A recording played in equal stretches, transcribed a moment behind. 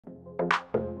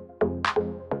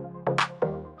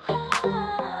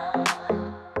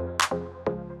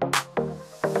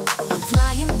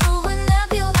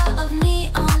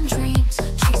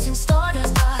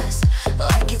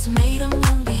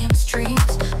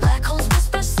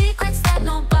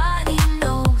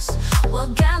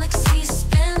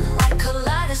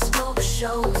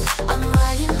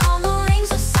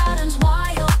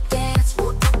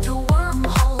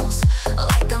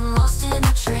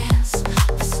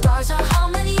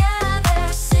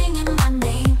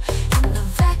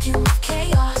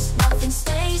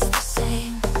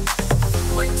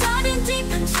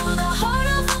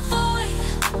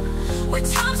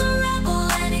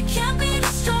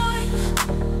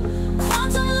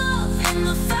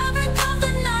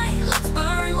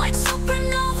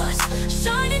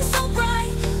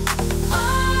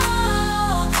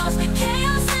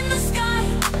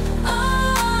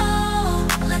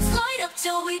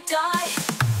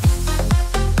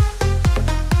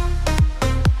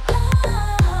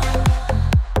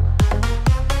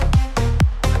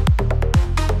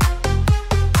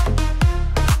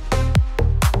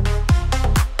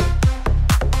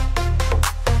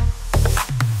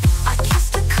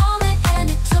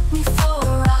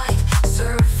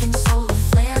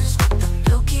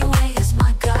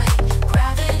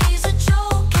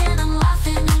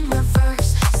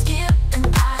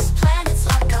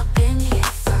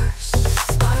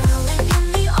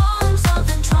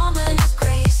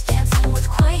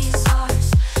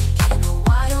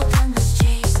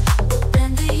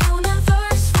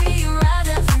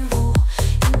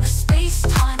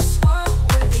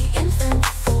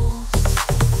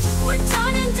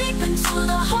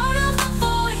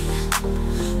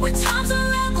where time's a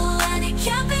rebel and it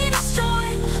can't be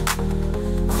destroyed.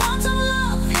 Quantum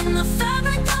love in the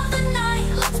fabric of the night.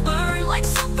 Let's burn like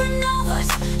supernovas,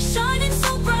 shining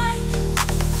so bright.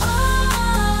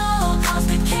 Oh,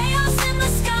 cosmic chaos in the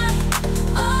sky.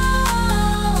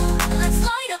 Oh, let's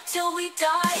light up till we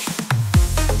die.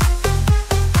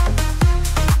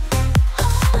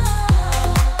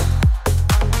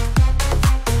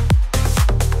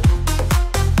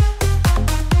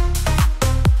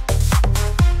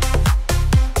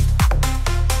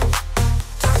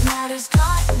 Matter's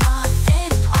got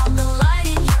nothing on the light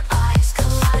in your eyes,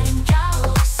 colliding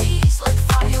galaxies like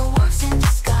fireworks in the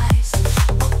skies.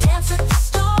 We'll dance with the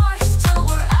stars till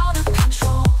we're out of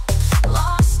control,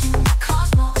 lost in the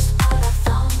cosmos, but I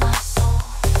found my soul.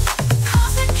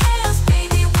 Cosmic chaos,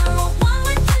 baby, we're all one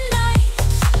with the night,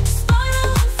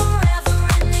 spiraling forever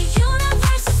in the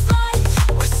universe's light.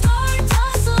 We're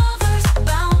stardust lovers,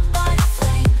 bound by the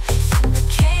flame. In the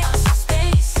chaos of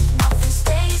space, nothing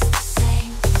stays the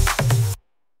same.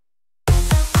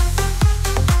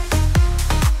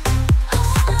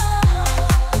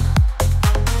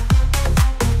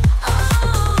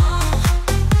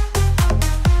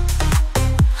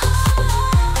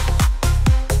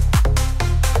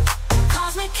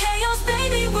 Cosmic chaos,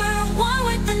 baby, we're one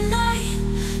with the night,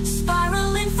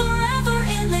 spiraling forever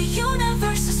in the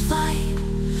universe's flight.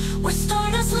 We're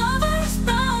stardust lovers,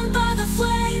 bound by the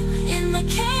flame. In the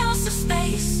chaos of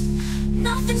space,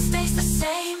 nothing stays the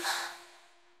same.